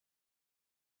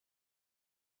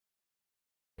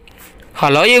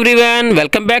Hello everyone,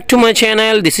 welcome back to my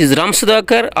channel. This is Ram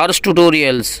Sudhakar, Ars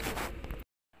Tutorials.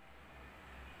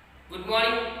 Good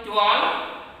morning to all.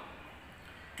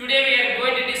 Today we are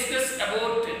going to discuss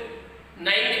about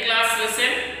 9th class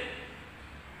lesson,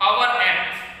 Our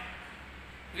Earth.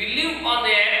 We live on the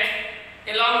earth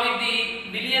along with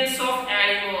the billions of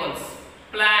animals,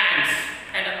 plants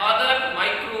and other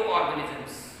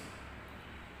microorganisms.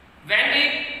 When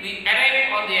did we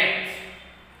arrive on the earth?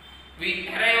 We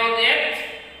arrived on the earth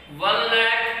 1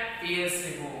 lakh years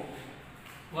ago.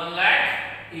 1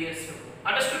 lakh years ago.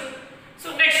 Understood?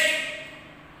 So next,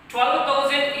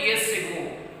 12,000 years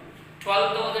ago.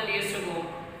 12,000 years ago,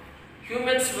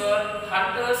 humans were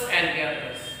hunters and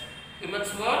gatherers.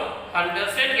 Humans were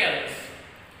hunters and gatherers.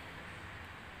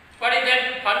 What is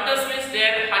that? Hunters means they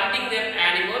are hunting their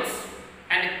animals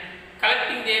and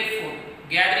collecting their food,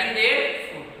 gathering their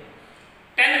food.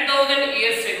 10,000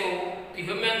 years ago, the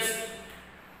humans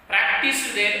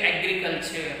practiced their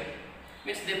agriculture.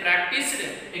 Means they practiced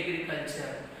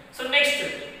agriculture. So next,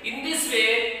 in this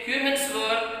way, humans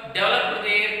were developed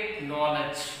their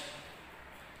knowledge.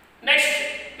 Next,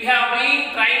 we have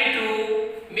been trying to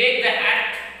make the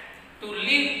earth to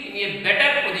live in a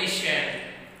better position.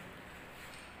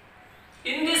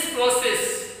 In this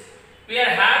process, we are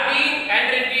having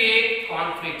entered into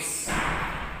conflicts.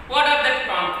 What are the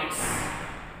conflicts?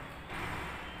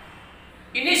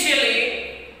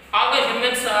 Initially, all the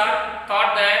humans are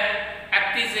thought that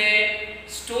earth is a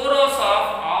storehouse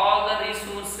of all the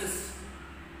resources.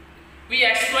 We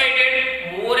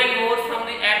exploited more and more from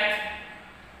the earth.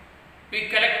 We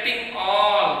collecting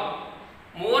all,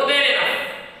 more than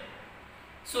enough.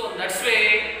 So that's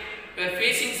why we are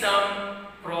facing some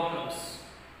problems.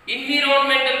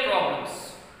 Environmental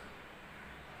problems.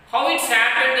 How it's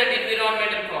happened that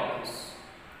environmental problems?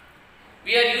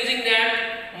 We are using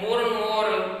that more and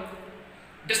more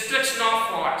destruction of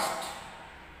forest.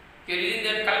 We are using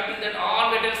that, collecting that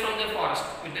all metals from the forest,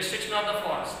 with destruction of the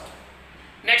forest.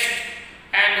 Next,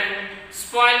 and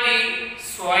spoil the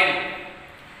soil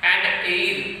and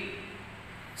air.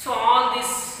 So all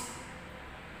this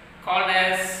called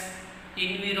as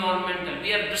environmental.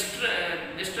 We are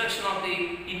destruction of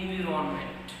the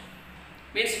environment.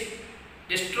 Means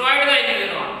destroyed the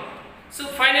environment. So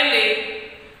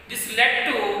finally, this led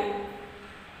to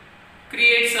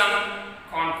create some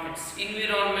conflicts,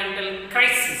 environmental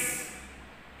crisis.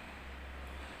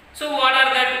 So what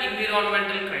are that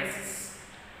environmental crisis?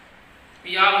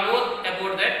 We all know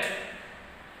about that.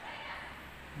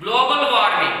 Global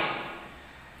warming.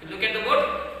 Look at the word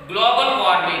global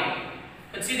warming.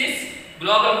 And see this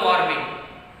global warming.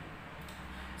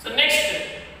 So next,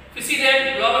 you see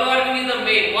that global warming is the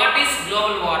main. What is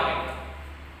global warming?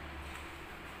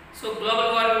 So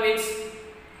global warming means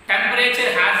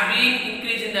temperature has been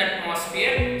increased in the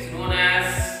atmosphere. It's known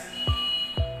as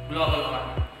global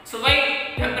warming. So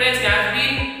why temperature has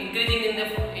been increasing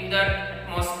in the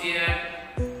atmosphere?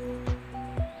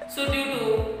 So due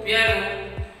to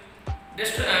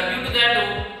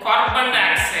that carbon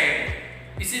dioxide.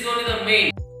 This is only the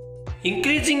main.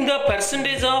 Increasing the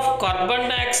percentage of carbon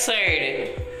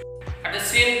dioxide. At the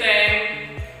same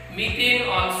time, methane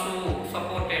also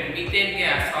supported. Methane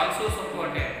gas also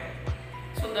supported.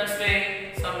 So that's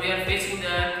why we are facing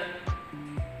the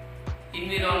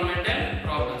environmental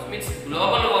problems. Means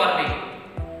global warming.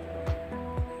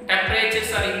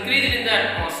 Temperatures are increased in the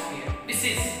atmosphere. This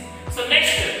is. So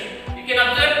next, you can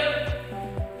observe.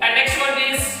 And next one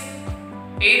is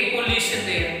air pollution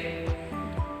there.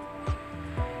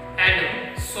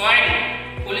 And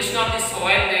soil, pollution of the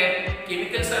soil there.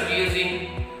 Chemicals are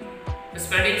using,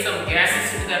 spreading some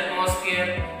gases into the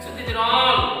atmosphere. So these are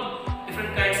all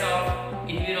different kinds of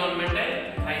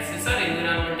environmental crises or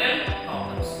environmental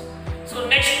problems. So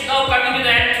next, now coming to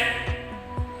that,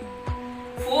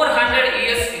 400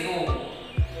 years ago,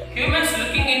 humans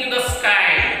looking into the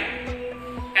sky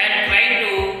and trying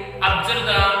to observe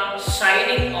the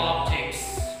shining objects.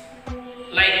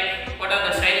 Like, what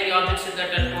are the shining objects in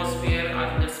that atmosphere or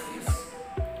in the space?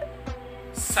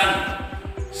 Sun,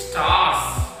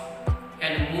 stars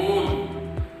and moon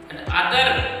and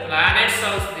other planets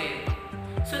also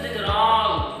there. So these are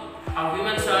all how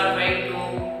humans are trying to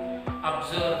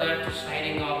observe that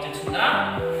shining objects in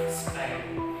the sky.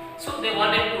 So they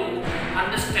wanted to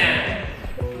understand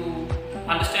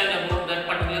about that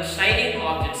particular shining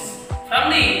objects from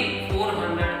the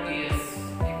 400 years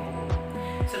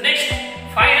ago. So next,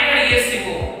 500 years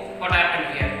ago, what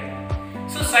happened here?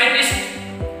 So scientists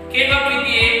came up with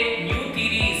a new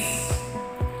theories.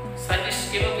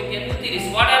 Scientists came up with a new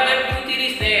theories. What are the new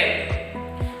theories there?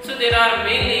 So there are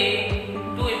mainly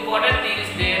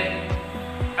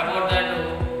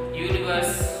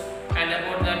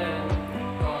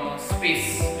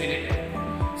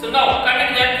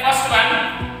one,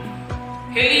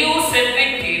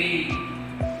 heliocentric theory.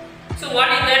 So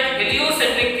what is that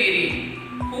heliocentric theory?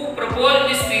 Who proposed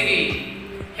this theory?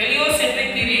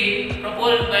 Heliocentric theory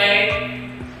proposed by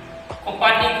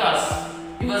Copernicus.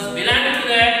 He was belonged to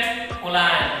that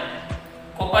Poland.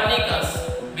 Copernicus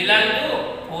belonged to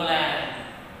Poland.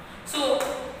 So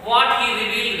what he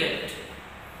revealed that?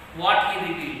 What he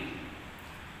revealed?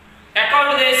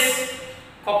 According to this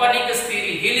Copernicus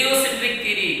theory, heliocentric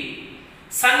theory,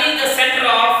 Sun is the center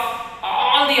of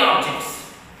all the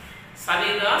objects. Sun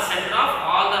is the center of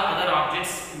all the other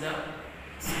objects in the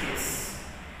space.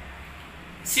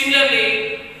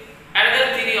 Similarly,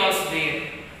 another theory also there.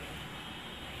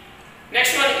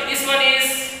 Next one, this one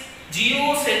is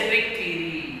geocentric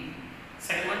theory.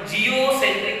 Second one,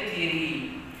 geocentric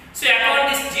theory. So according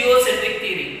to this geocentric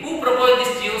theory, who proposed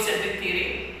this geocentric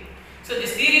theory? So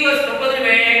this theory was proposed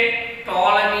by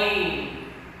Ptolemy.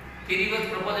 Theory was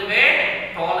proposed by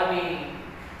Ptolemy.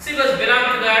 So it was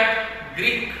belonged to that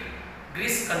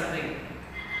Greece country.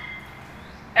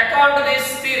 According to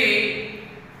this theory,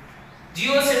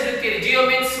 geocentric theory, geo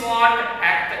means what?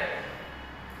 Act.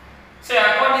 So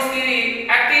according to this theory,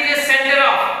 act is the center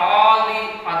of all the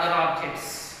other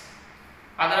objects.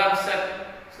 Other objects.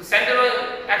 So center was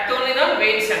act only the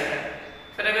main center.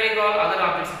 So remaining all other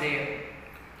objects there.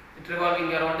 It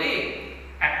revolving around the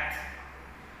act.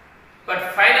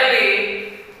 But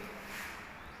finally,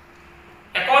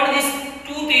 according to these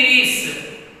two theories,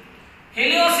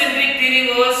 heliocentric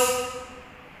theory was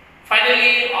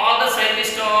finally all the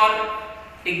scientists are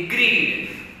agreed,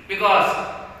 because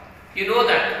you know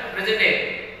that present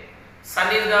day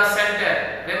Sun is the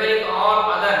center, remaining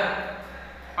all other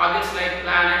objects like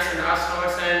planets and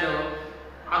asteroids and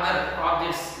other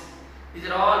objects, these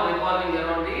are all revolving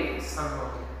around the Sun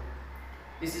only.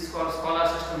 This is called solar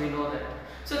system, we know that.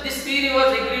 So this theory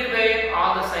was agreed by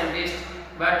all the scientists,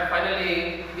 but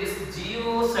finally this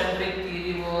geocentric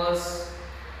theory was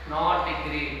not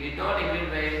agreed, did not agreed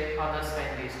by other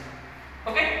scientists.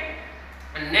 Okay?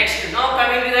 And next, now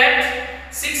coming to that,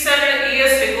 600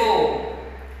 years ago,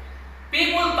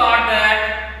 people thought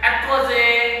that Earth was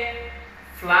a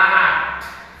flat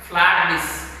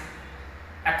disk.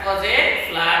 Earth was a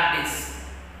flat disk.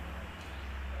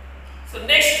 So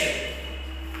next,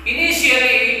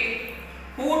 initially,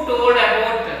 who revealed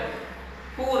about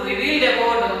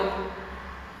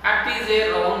Earth is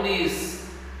a round disk?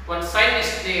 One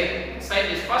scientist there,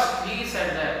 first he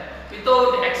said that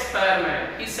without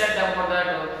experiment, he said about that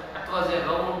Earth was a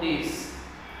round disk.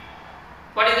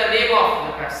 What is the name of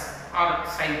the person or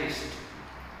scientist?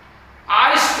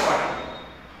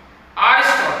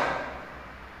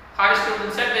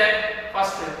 Aristotle said that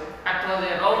first Earth was a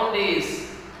round disk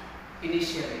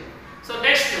initially. So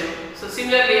next, so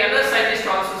similarly another scientist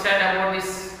also said about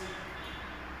this.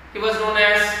 He was known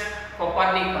as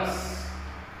Copernicus.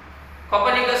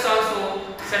 Copernicus also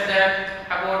said that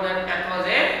about that Earth was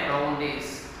a round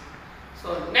disk. So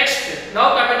next,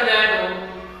 now coming to that,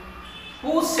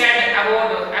 who said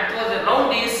about Earth was a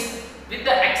round disk with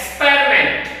the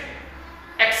experiment?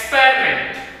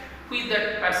 Who is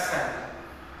that person?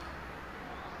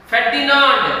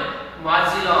 Ferdinand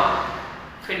Magellan.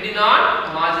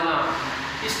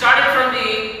 He started from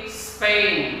the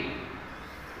Spain.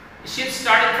 The ship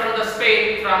started from the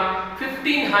Spain from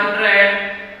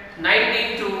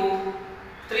 1519 to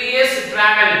 3 years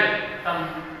traveled from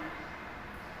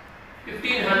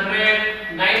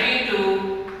 1519 to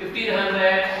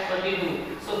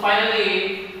 1522. So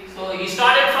finally, so he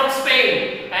started from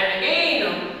Spain and again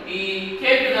he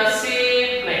came to the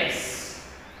same place.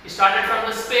 He started from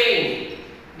the Spain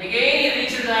and again he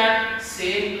reached that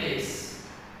same place.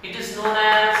 It is known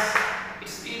as,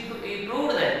 he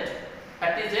proved that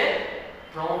is a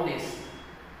round disk.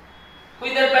 Who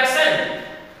is that person?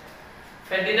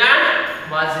 Ferdinand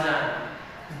Magellan.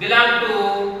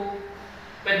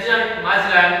 Ferdinand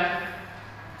Magellan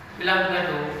belonged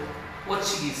to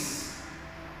Portuguese.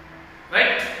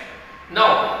 Right?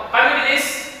 Now, coming to this,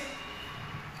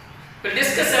 we'll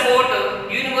discuss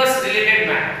about universe related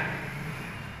matter.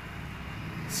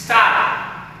 Star.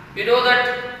 You know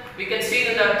that we can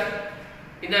see that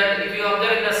if you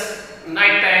observe in the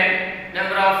night time,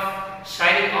 number of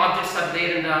shining objects are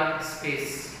there in the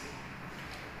space.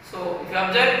 So if you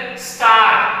observe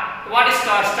star, what is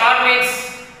star? Star means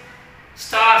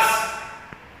stars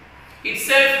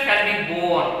itself can be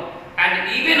born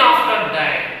and even after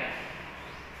dying.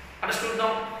 Understood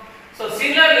now? So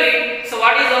similarly, so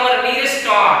what is our nearest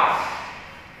star?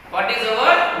 What is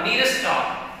our nearest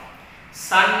star?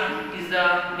 Sun is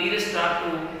the nearest star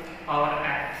to our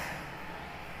Earth.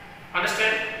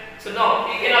 Understand? So now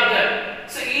you can observe.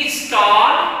 So each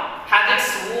star has its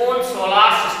own solar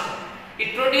system.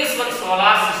 It produces one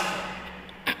solar system.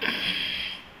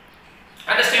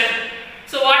 Understand?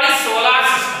 So what is solar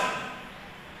system?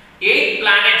 8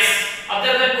 planets.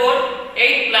 Observe the board.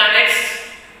 8 planets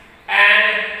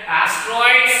and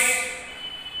asteroids,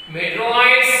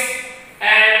 meteoroids,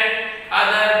 and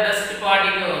other dust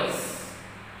particles.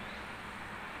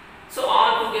 So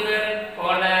all together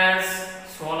called as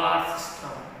solar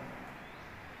system.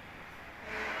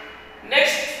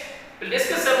 Next, we'll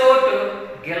discuss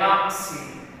about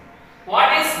galaxy.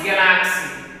 What is galaxy?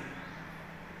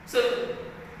 So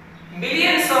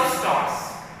millions of stars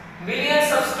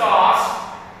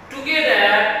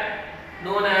together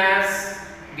known as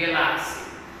galaxy.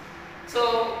 So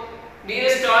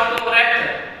nearest star to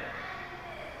Earth,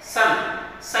 Sun.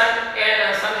 Sun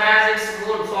has its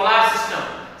own solar system.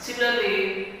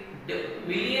 Similarly,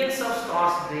 millions of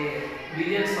stars there.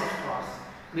 Millions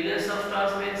of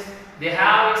stars means they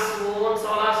have its own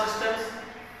solar systems.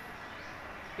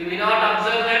 We may not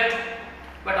observe that,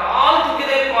 but all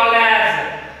together called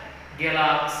as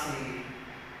galaxy.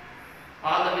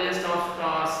 All the millions of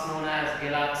stars known as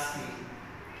galaxy.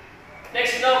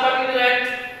 Next, now coming to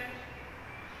that,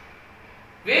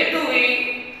 where do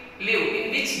we live?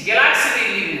 In which galaxy we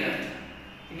live in that?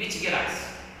 In which galaxy?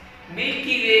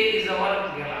 Milky Way is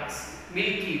our galaxy.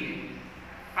 Milky Way.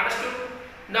 Understood?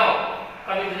 Now,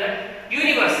 coming to that,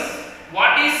 universe.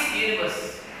 What is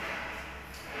universe?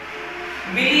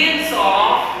 Millions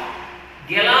of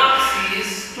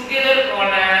galaxies together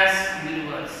called as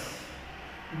universe.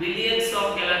 Millions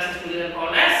of galaxies together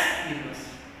called as universe.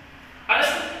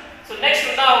 Understood? So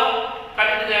next now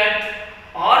coming to that,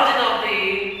 origin of the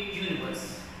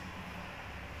universe.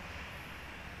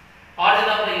 Origin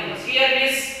of the universe. Here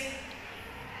is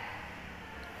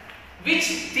which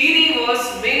theory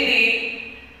was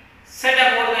mainly said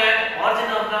about that origin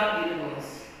of the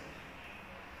universe.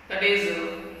 That is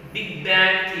Big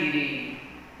Bang theory.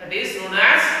 That is known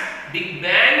as Big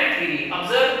Bang theory.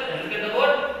 Observe, look at the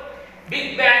word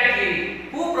Big Bang theory.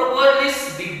 Who proposed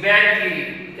this Big Bang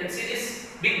theory? You can see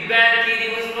this Big Bang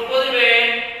theory was proposed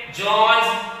by George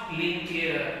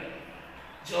Lintier.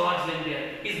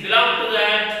 He belonged to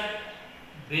that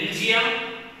Belgium.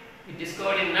 He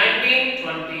discovered in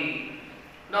 1920.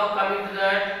 Now coming to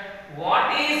that,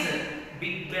 what is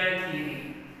Big Bang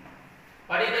theory?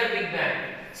 What is the Big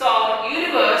Bang? So our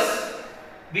universe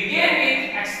began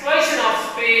with explosion of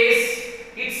space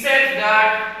itself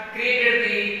that created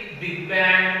the Big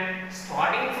Bang,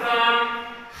 starting from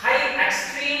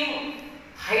extreme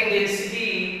high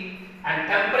density and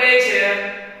temperature,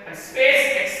 and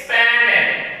space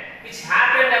expanded, which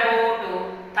happened about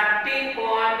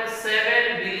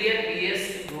 13.7 billion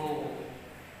years ago.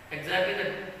 Exactly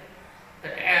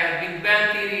that Big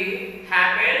Bang theory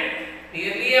happened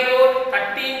nearly about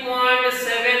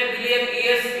 13.7 billion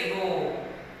years ago.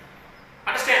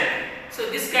 Understand? So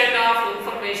this kind of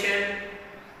information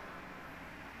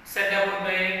said about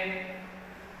by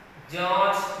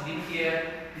George Lintier.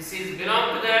 This is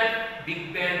belong to that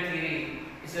Big Bang theory.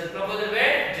 This is proposed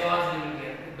by George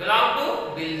Lintier. It belong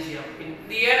to Belgium in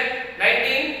the year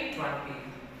 1920.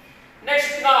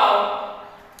 Next, now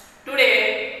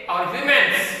today our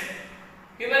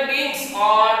human beings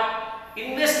are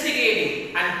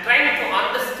investigating and trying to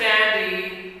understand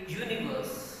the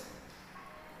universe.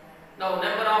 Now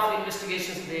number of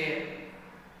investigations there.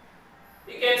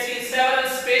 You can see several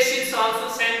spaceships also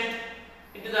sent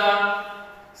into the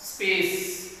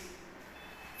space.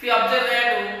 If you observe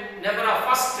that number of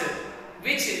first,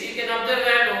 which you can observe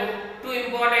that two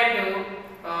important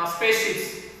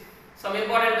spaceships. Some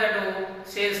important that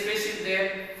spaceships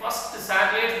there. First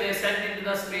satellites they sent into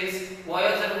the space,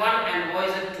 Voyager 1 and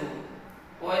Voyager 2.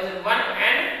 Voyager 1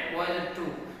 and Voyager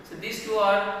 2. So these two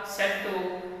are sent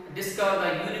to discover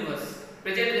the universe.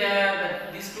 Presently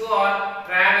these two are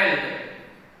traveled,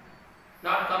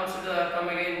 not come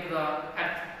again to the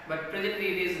Earth, but presently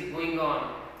it is going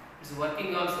on. It is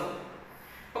working also.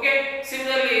 Okay.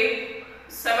 Similarly,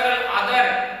 several other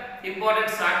important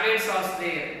satellites are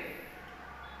there.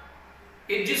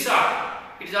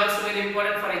 EduSat, it is also very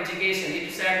important for education.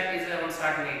 EduSat is one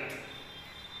satellite,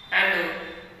 and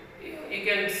you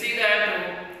can see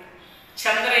that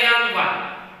Chandrayaan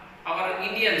 1. Our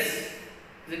Indians,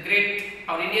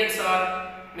 our Indians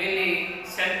are mainly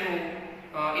sent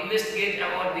to investigate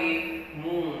about the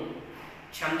moon.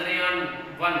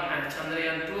 Chandrayaan 1 and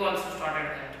Chandrayaan 2 also started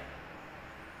that.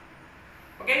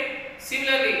 Okay.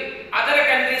 Similarly, other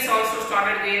countries also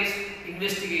started these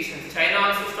investigations. China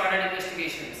also started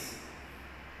investigations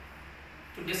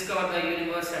to discover the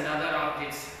universe and other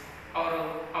objects.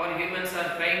 Our humans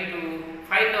are trying to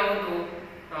find out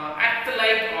act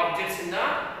like objects in the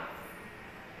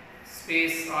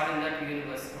space or in that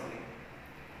universe only.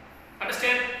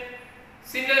 Understand?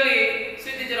 Similarly,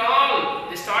 see, these are all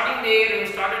they started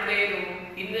their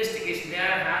investigation.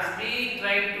 There has been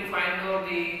trying to find out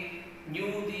the new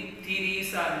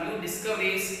theories or new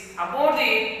discoveries about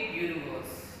the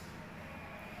universe.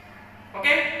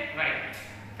 Okay, right.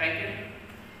 Thank you.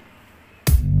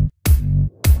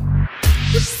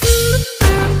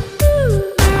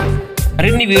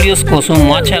 మరిన్ని videos కోసం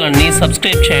మా ఛానల్ని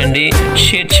subscribe చేయండి,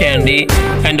 share చేయండి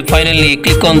and finally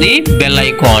click on the bell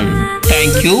icon.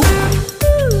 Thank you.